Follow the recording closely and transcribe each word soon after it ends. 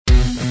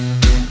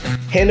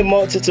In the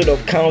multitude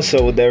of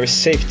counsel, there is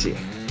safety.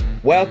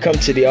 Welcome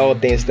to the All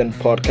Things Done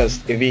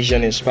podcast, a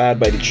vision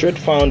inspired by the truth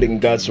found in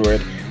God's Word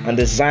and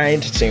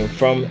designed to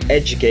inform,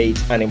 educate,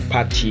 and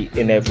impact you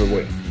in every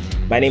way.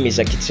 My name is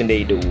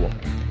Akitunde Idowu,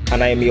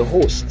 and I am your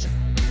host.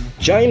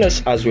 Join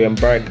us as we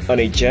embark on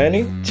a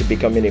journey to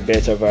becoming a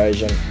better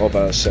version of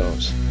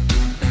ourselves.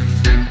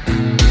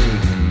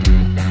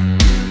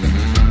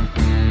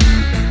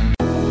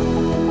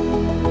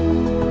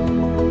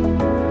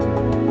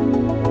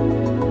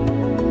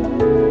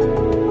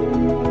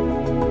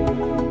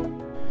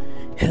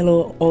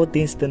 Hello, All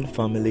Things Done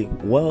family.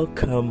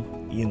 Welcome,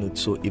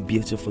 to a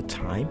beautiful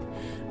time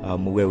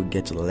where we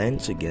get to learn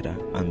together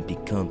and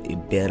become a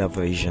better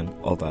version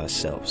of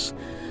ourselves.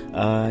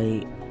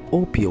 I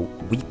hope your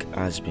week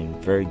has been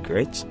very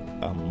great.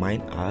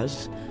 Mine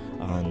has,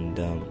 and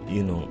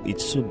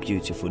it's so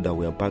beautiful that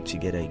we are back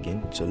together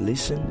again to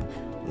listen,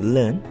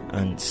 learn,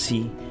 and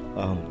see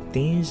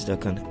things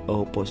that can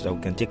help us, that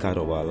we can take out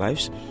of our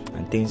lives,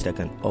 and things that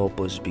can help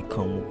us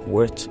become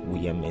what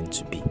we are meant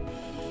to be.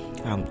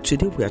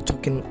 Today we are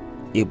talking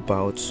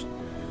about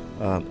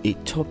a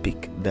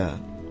topic that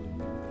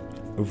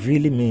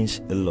really means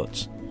a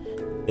lot,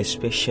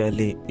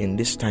 especially in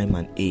this time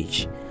and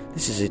age.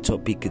 This is a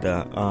topic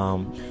that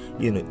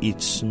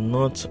it's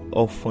not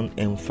often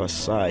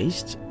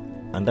emphasized,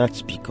 and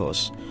that's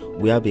because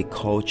we have a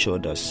culture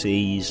that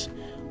says,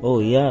 oh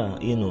yeah,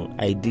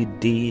 I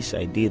did this,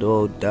 I did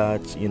all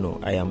that,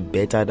 I am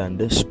better than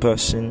this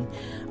person,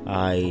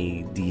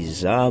 I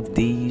deserve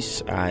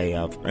this, I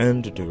have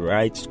earned the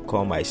right to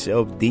call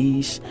myself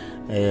this,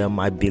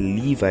 I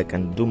believe I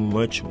can do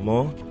much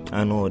more,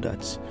 and all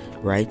that,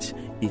 right?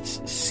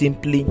 It's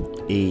simply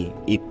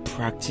a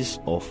practice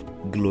of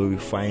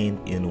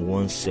glorifying in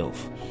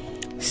oneself.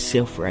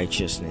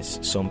 Self-righteousness,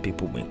 some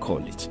people may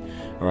call it.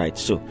 Alright,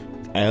 so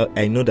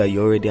I know that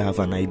you already have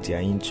an idea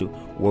into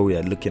what we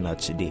are looking at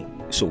today.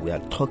 So we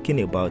are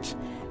talking about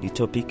the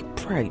topic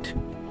pride.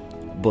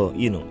 But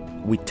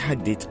we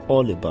tagged it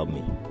all about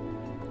me.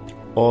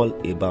 All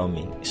about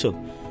me. So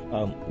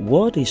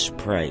what is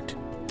pride?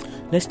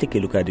 Let's take a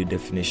look at the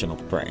definition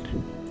of pride.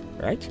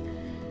 Right?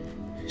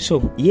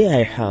 So here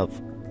I have,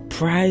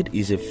 pride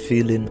is a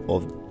feeling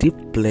of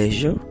deep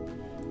pleasure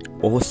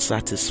or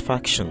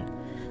satisfaction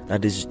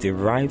that is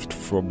derived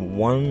from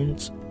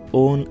one's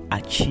own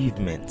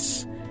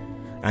achievements,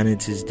 and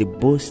it is the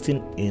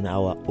boasting in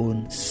our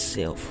own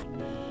self.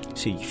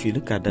 So if you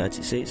look at that,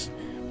 it says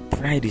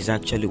pride is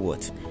actually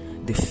what?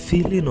 The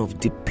feeling of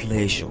deep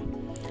pleasure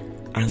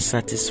and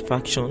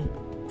satisfaction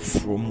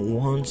from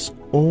one's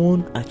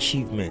own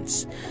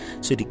achievements.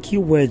 So the key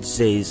word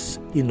says,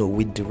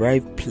 we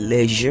derive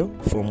pleasure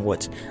from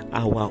what?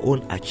 Our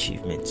own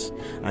achievements.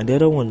 And the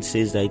other one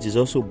says that it is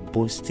also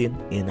boasting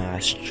in our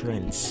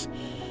strengths.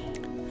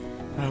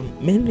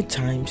 Many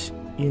times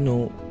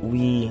when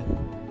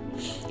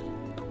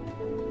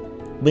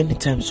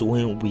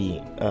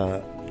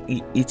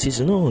it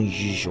is not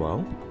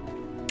unusual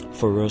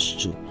for us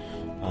to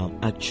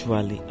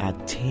actually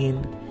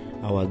attain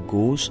our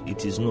goals.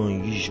 It is not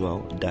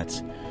unusual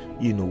that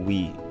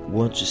we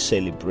want to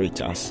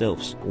celebrate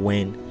ourselves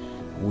when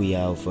we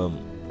have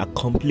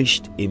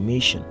accomplished a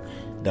mission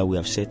that we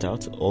have set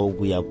out, or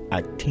we have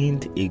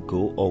attained a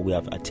goal, or we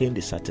have attained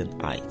a certain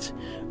height,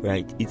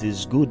 right? It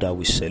is good that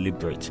we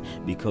celebrate,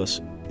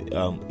 because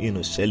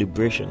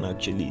celebration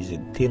actually is a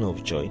thing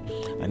of joy,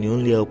 and it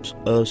only helps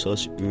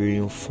us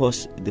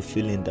reinforce the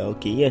feeling that,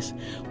 okay, yes,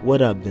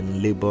 what I've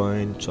been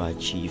laboring to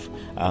achieve,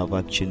 I've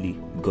actually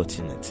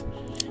gotten it.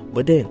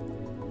 But then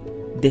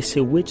there's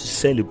a way to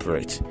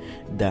celebrate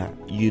that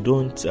you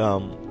don't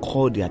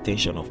call the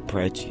attention of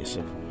pride to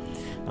yourself.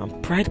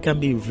 And pride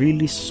can be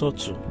really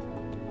subtle.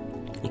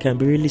 It can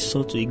be really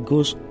subtle. It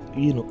goes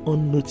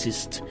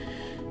unnoticed.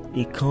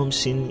 It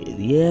comes in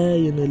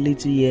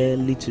little here,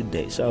 little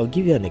there. So I'll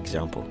give you an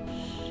example.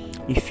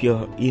 If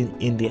you're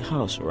in the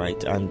house,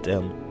 right, and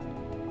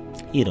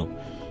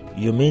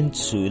you're meant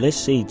to, let's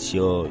say it's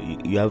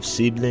you have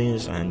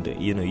siblings, and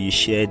you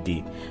share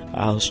the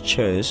house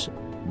chores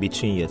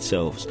between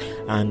yourselves,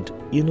 and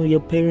your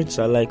parents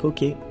are like,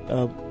 okay,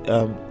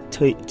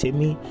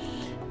 Temi,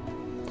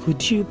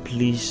 could you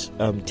please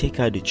take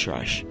out the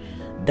trash?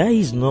 That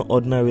is not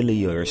ordinarily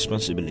your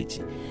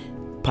responsibility.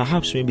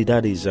 Perhaps maybe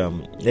that is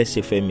let's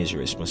say Femi's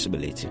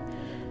responsibility.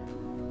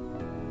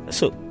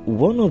 So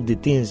one of the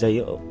things that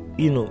you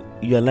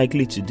are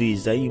likely to do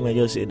is that you might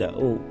just say that,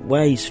 oh,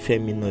 why is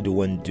Femi not the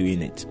one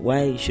doing it?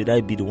 Why should I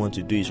be the one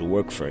to do his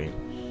work for him?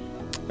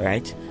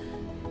 Right?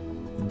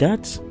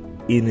 That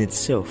in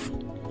itself,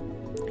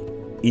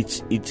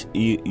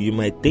 you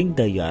might think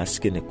that you're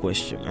asking a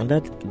question, and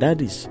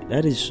that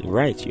is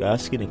right. You're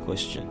asking a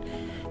question,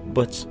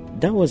 but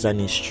that was an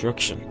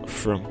instruction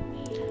from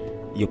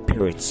your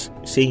parents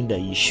saying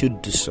that you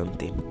should do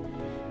something,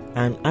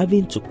 and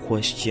having to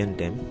question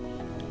them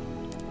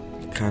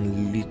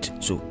can lead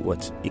to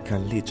what? It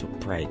can lead to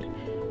pride.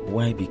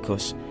 Why?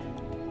 Because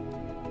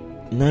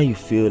now you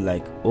feel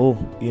like, oh,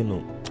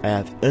 I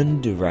have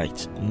earned the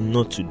right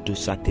not to do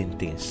certain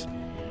things,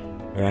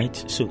 right?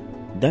 So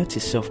that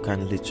itself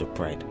can lead to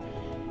pride.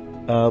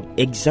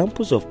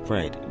 Examples of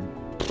pride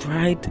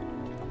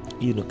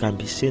can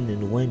be seen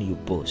in when you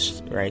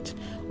boast, right?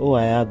 Oh,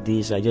 I have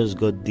this, I just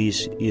got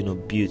this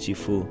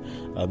beautiful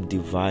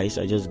device,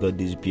 I just got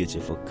this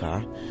beautiful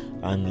car,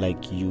 and like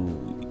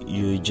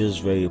you're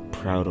just very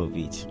proud of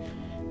it.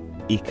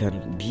 It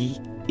can be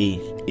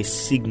a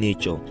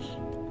signature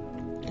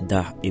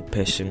that a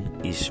person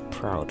is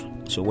proud.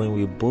 So when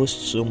we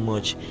boast so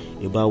much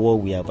about what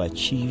we have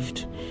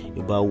achieved,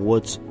 about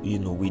what we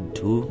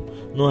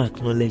do, not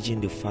acknowledging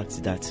the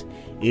fact that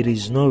it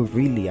is not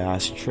really our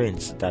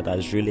strength that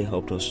has really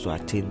helped us to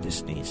attain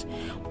these things,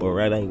 but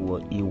rather it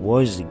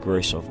was the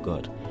grace of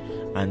God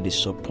and the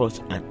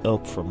support and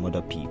help from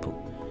other people.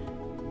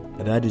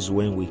 And that is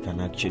when we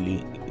can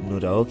actually know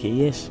that, okay,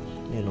 yes,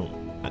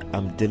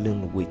 I'm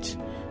dealing with,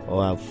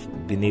 or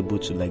I've been able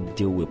to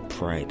deal with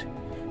pride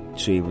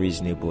to a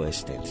reasonable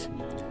extent.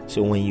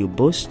 So when you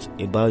boast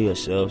about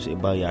yourselves,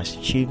 about your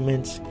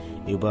achievements,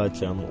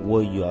 about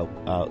what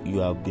you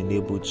have been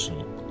able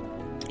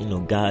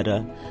to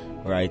gather,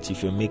 right?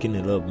 If you're making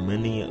a lot of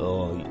money,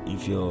 or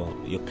if your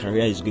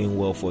career is going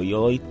well for you,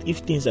 or if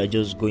things are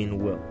just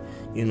going well,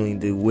 in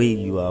the way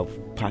you have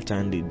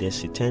patterned it,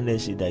 there's a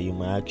tendency that you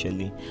might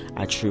actually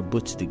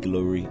attribute the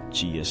glory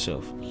to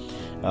yourself.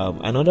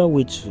 Another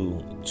way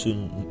to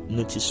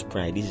notice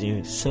pride is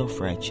in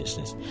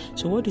self-righteousness.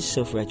 So what is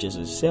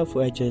self-righteousness?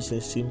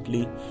 Self-righteousness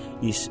simply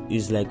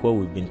is like what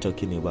we've been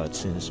talking about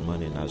since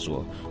morning as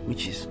well,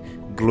 which is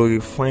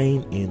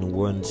glorifying in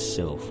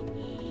oneself.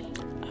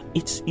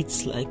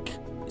 It's like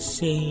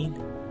saying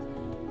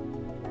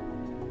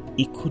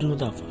it couldn't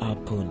have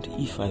happened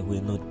if I were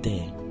not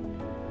there.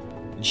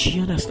 Do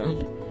you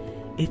understand?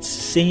 It's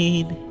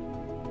saying,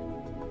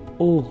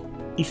 oh,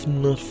 if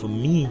not for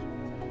me,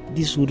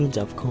 this wouldn't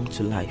have come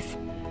to life.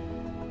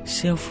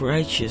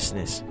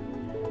 Self-righteousness,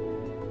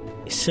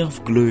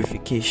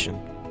 self-glorification.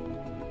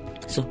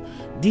 So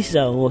these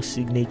are all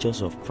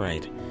signatures of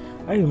pride.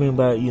 I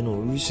remember,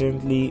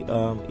 recently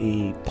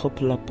a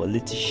popular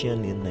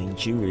politician in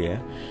Nigeria,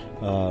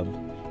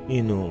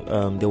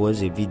 there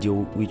was a video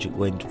which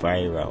went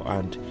viral,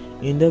 and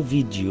in the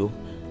video,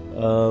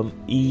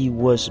 he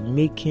was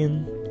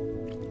making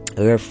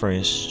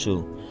reference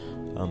to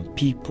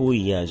people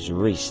he has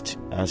raised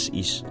as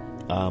his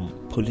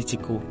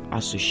political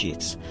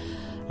associates,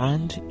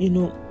 and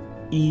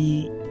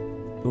he,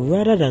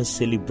 rather than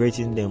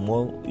celebrating them,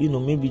 or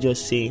maybe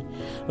just say,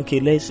 okay,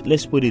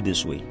 let's put it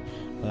this way,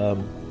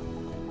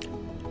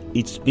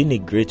 it's been a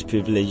great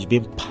privilege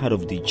being part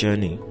of the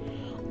journey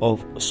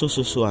of so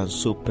and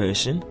so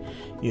person,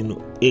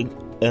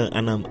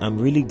 and I'm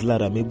really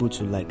glad I'm able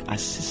to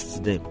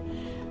assist them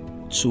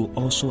to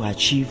also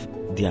achieve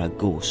their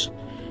goals.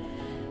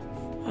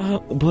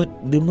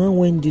 But the man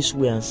went this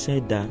way and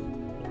said that,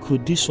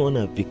 could this one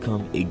have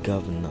become a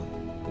governor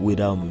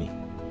without me?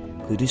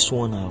 Could this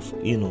one have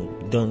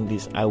done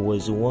this? I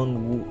was the one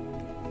who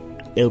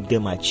helped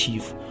them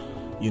achieve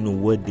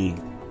what they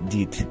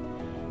did.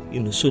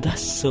 So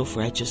that's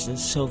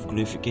self-righteousness,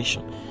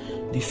 self-glorification,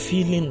 the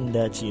feeling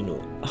that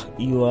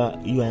you are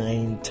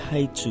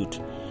entitled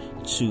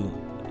to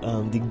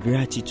the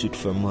gratitude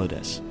from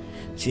others.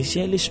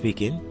 Sincerely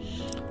speaking,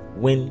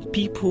 when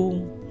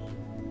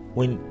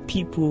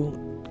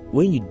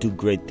you do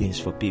great things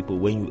for people,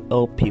 when you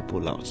help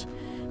people out,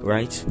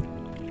 right,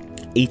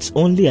 it's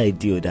only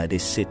ideal that they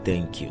say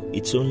thank you.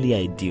 It's only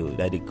ideal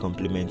that they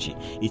compliment you.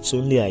 It's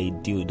only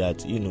ideal that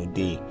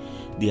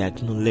they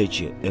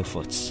acknowledge your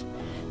efforts.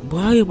 But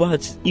how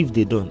about if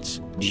they don't?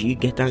 Do you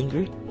get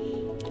angry?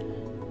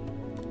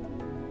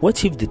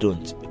 What if they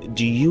don't?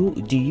 Do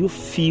you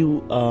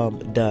feel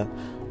that,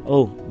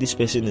 oh, this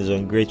person is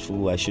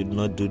ungrateful, I should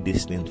not do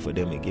this thing for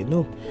them again?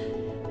 No.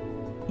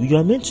 You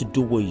are meant to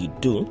do what you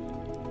do,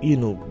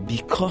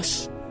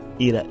 because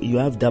you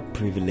have that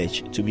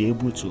privilege to be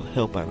able to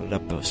help another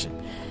person.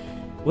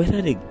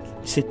 Whether they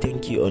say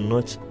thank you or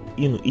not,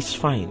 it's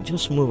fine.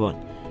 Just move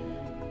on.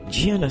 Do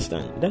you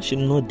understand? That should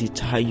not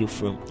deter you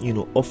from,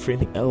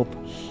 offering help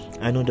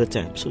another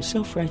time. So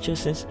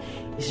self-righteousness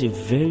is a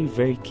very,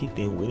 very key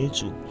thing we need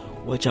to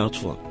watch out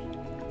for.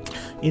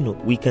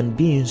 We can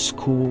be in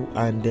school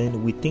and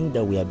then we think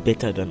that we are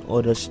better than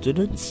other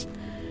students,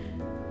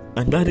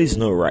 and that is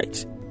not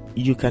right.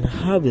 You can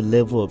have a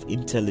level of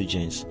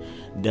intelligence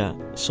that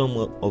some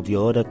of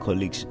your other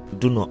colleagues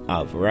do not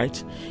have,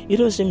 right? It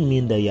doesn't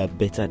mean that you are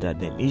better than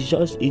them. It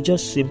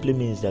just simply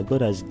means that God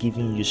has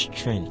given you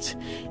strength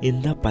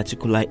in that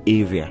particular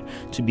area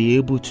to be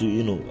able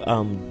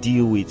to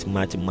deal with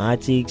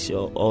mathematics,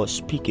 or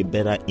speak a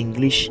better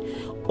English,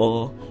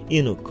 or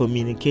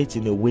communicate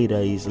in a way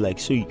that is so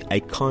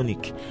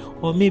iconic,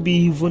 or maybe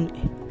even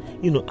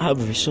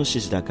have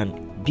resources that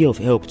can be of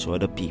help to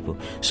other people.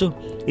 So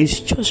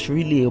it's just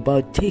really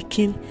about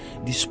taking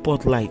the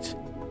spotlight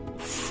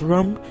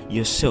from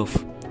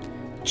yourself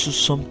to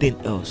something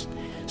else,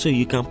 so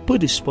you can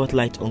put the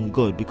spotlight on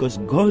God, because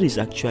God is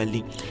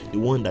actually the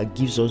one that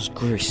gives us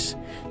grace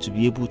to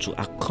be able to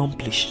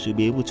accomplish, to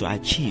be able to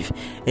achieve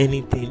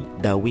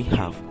anything that we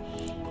have.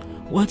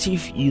 What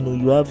if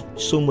you have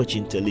so much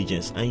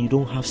intelligence and you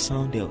don't have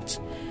sound health,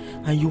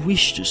 and you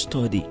wish to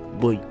study,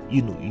 but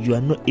you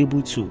are not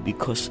able to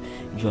because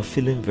you are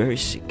feeling very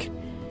sick?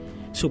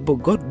 So, but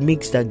God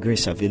makes that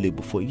grace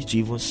available for you to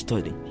even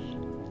study,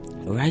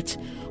 right?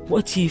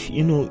 What if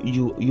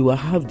you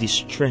have the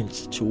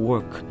strength to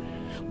work,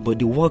 but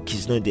the work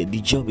is not there,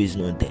 the job is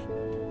not there?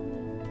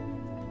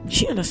 Do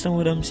you understand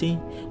what I'm saying?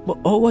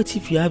 Or what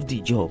if you have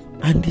the job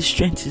and the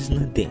strength is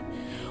not there?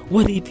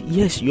 What if,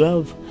 yes, you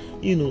have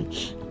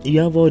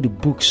all the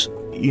books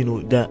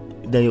that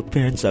your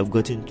parents have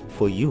gotten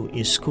for you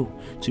in school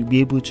to be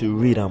able to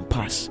read and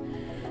pass,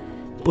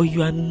 but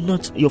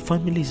your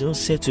family is not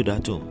settled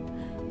at home?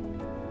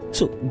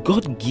 So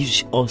God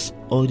gives us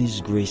all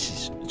these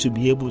graces to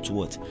be able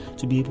to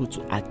to be able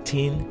to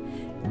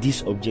attain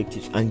these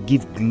objectives and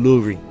give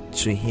glory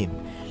to Him.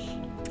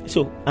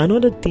 So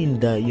another thing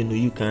that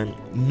you can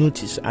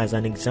notice as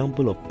an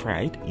example of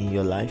pride in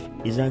your life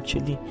is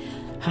actually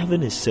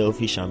having a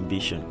selfish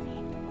ambition.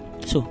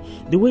 So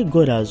the way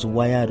God has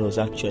wired us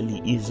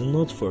actually is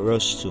not for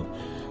us to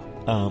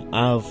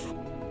have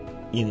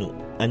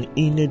an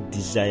innate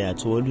desire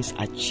to always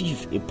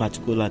achieve a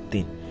particular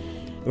thing.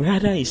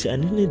 Rather, it's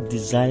an innate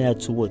desire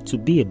to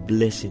be a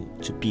blessing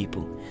to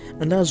people.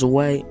 And that's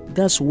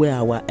where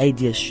our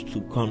ideas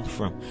should come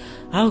from.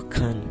 How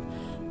can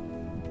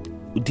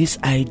this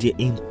idea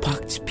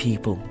impact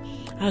people?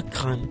 How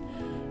can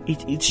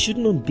it should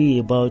not be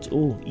about,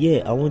 oh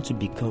yeah, I want to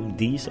become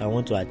this, I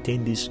want to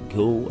attain this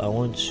goal, I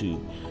want to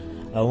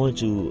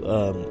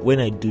when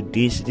I do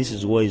this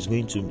is what is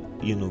going to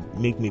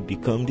make me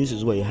become, this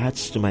is what it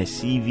adds to my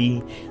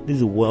CV, this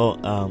is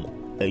what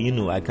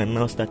I can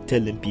now start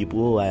telling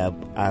people, I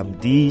am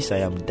this, I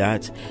am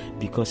that,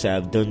 because I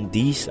have done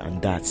this and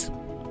that.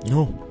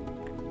 No.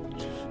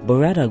 But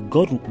rather,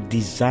 God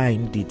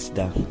designed it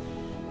that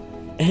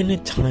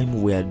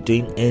anytime we are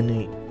doing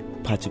any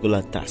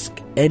particular task,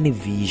 any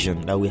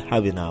vision that we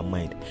have in our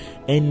mind,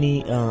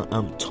 any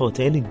thought,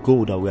 any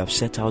goal that we have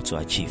set out to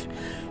achieve,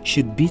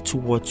 should be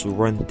towards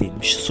one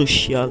thing: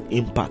 social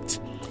impact,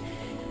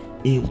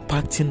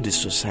 impacting the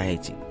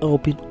society,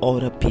 helping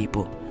other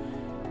people.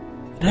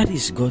 That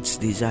is God's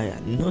desire,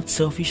 not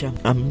selfish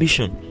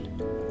ambition,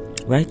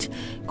 right?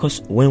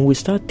 Because when we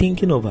start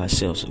thinking of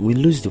ourselves, we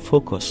lose the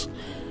focus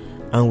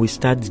and we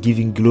start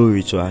giving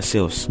glory to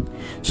ourselves.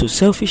 So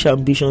selfish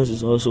ambitions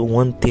is also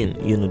one thing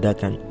that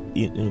can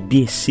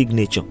be a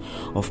signature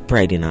of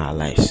pride in our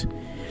lives.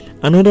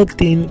 Another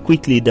thing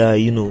quickly that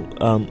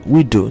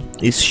we do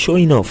is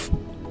showing off.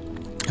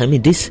 I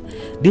mean, this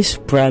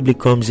probably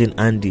comes in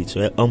handy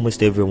to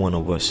almost every one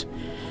of us.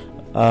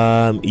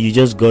 You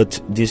just got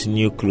this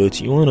new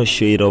clothes, you want to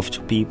show it off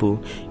to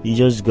people. You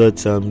just got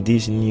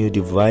this new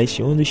device,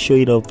 you want to show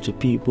it off to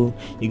people.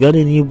 You got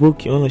a new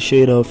book, you want to show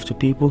it off to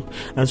people.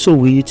 And so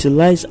we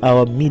utilize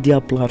our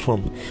media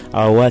platform,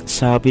 our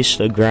WhatsApp,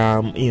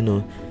 Instagram,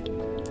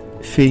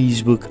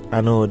 Facebook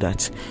and all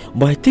that.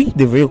 But I think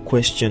the real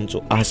question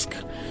to ask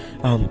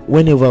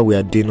whenever we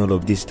are doing all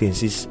of these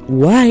things is,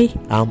 why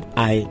am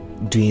I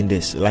doing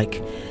this?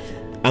 Like,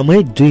 am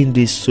I doing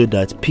this so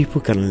that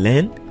people can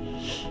learn?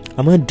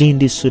 Am I doing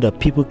this so that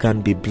people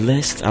can be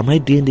blessed? Am I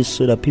doing this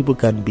so that people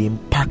can be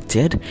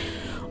impacted?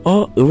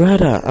 Or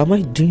rather, am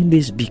I doing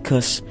this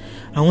because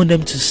I want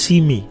them to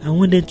see me? I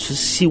want them to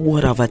see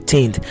what I've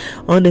attained.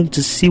 I want them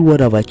to see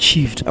what I've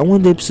achieved. I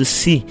want them to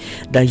see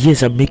that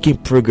yes, I'm making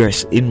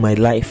progress in my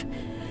life.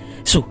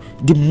 So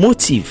the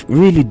motive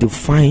really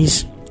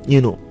defines,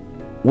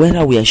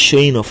 whether we are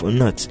showing off or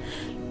not.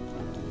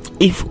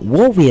 If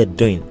what we are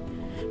doing,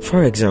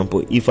 for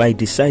example, if I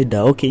decide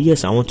that, okay,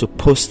 yes, I want to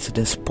post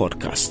this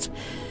podcast,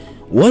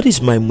 what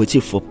is my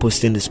motive for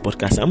posting this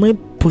podcast? Am I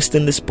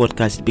posting this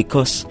podcast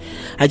because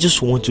I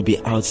just want to be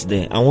out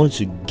there? I want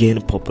to gain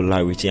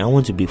popularity. I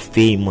want to be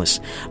famous.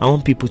 I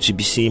want people to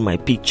be seeing my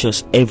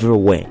pictures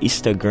everywhere,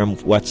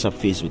 Instagram, WhatsApp,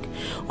 Facebook.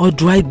 Or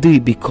do I do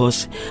it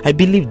because I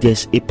believe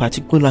there's a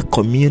particular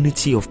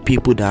community of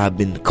people that have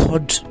been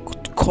called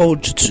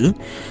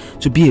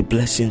to be a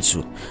blessing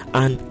to,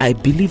 and I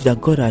believe that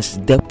God has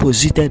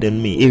deposited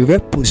in me a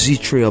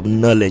repository of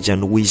knowledge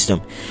and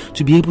wisdom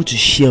to be able to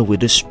share with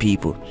those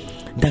people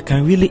that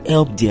can really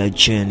help their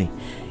journey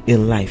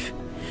in life.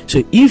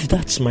 So if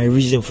that's my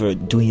reason for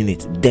doing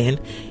it, then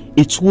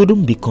it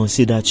wouldn't be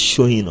considered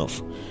showing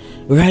off,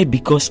 right?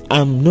 Because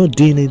I'm not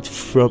doing it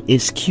from a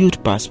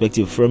skewed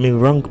perspective, from a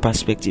wrong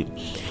perspective.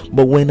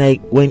 But when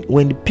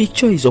the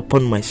picture is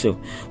upon myself,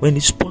 when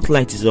the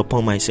spotlight is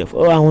upon myself,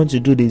 I want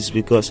to do this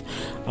because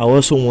I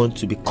also want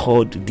to be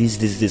called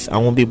this. I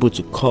want people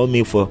to call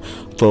me for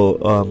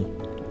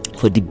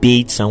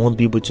debates. I want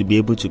people to be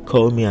able to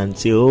call me and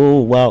say,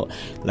 oh wow,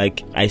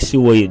 like, I see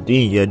what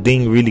you're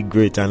doing really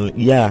great. And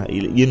yeah,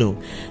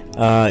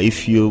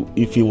 if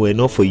it were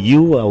not for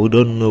you, I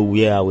wouldn't know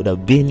where I would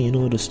have been,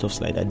 the stuff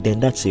like that.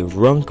 Then that's a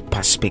wrong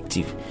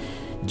perspective.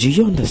 Do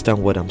you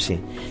understand what I'm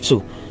saying?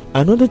 So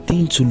another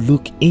thing to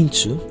look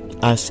into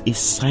as a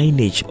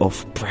signage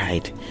of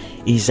pride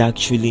is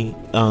actually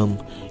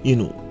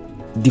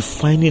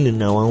defining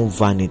in our own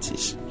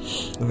vanities.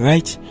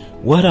 Right?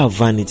 What are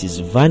vanities?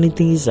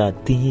 Vanities are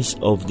things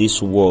of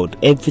this world.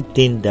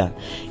 Everything that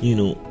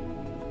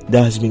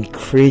that has been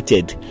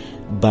created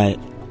by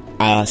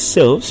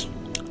ourselves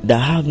that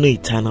have no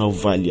eternal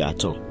value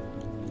at all.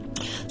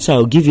 So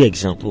I'll give you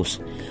examples.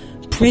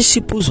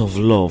 Principles of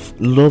love,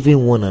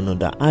 loving one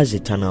another, has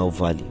eternal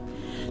value.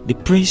 The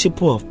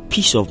principle of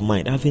peace of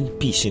mind, having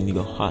peace in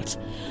your heart,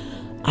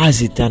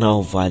 has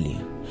eternal value.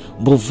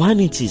 But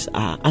vanities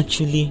are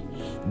actually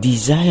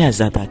desires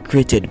that are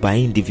created by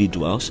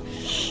individuals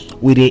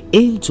with the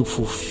aim to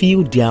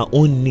fulfill their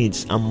own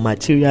needs and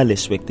material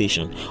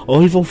expectation,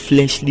 or even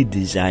fleshly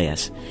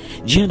desires.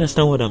 Do you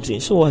understand what I'm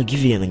saying? So I'll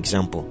give you an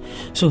example.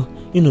 So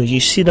you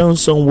sit down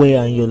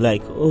somewhere and you're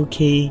like,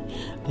 okay,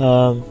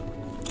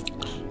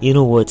 you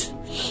know what,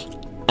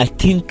 I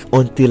think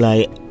until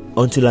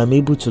I'm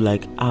able to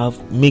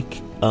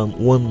make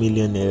 1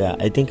 million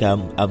naira, I think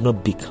I've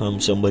not become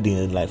somebody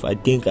in life. I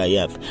think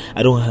I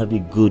don't have a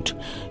good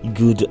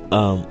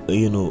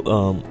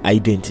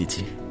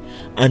identity.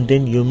 And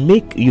then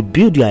you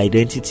build your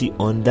identity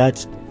on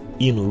that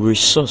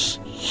resource.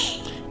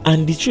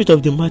 And the truth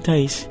of the matter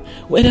is,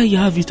 whether you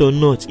have it or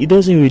not, it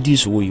doesn't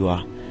reduce who you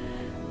are,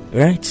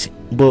 right?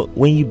 But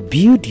when you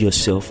build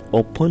yourself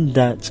upon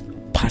that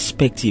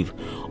perspective,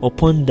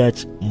 upon that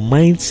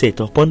mindset,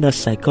 upon that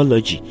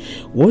psychology,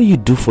 what you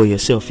do for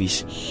yourself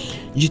is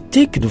you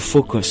take the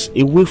focus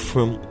away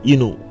from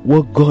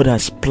what God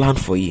has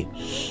planned for you,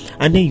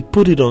 and then you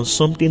put it on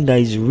something that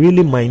is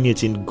really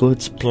minute in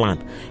God's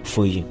plan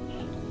for you,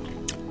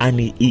 and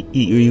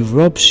it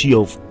robs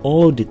you of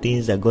all the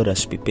things that God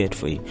has prepared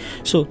for you.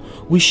 So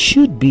we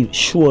should be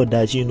sure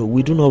that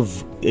we do not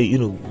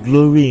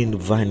glory in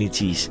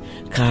vanities,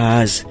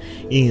 cars,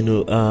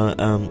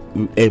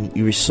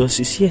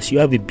 resources. Yes, you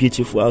have a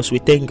beautiful house. We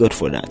thank God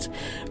for that,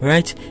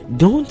 right?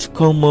 Don't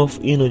come off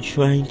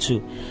trying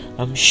to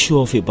show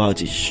off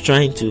about it,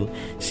 trying to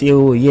say,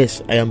 oh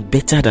yes, I am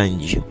better than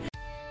you.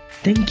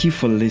 Thank you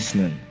for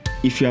listening.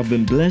 If you have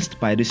been blessed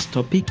by this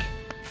topic,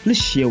 please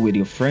share with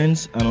your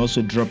friends and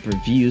also drop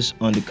reviews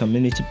on the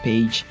community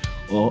page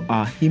or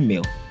our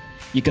email.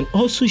 You can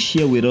also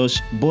share with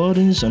us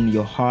burdens on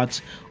your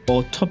heart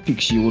or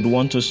topics you would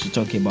want us to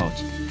talk about.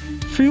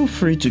 Feel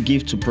free to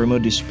give to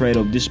promote the spread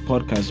of this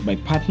podcast by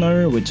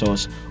partnering with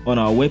us on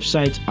our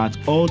website at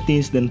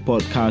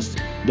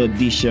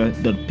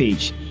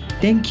allthingsdenpodcast.disha.page.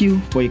 Thank you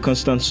for your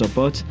constant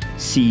support.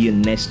 See you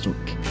next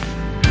week.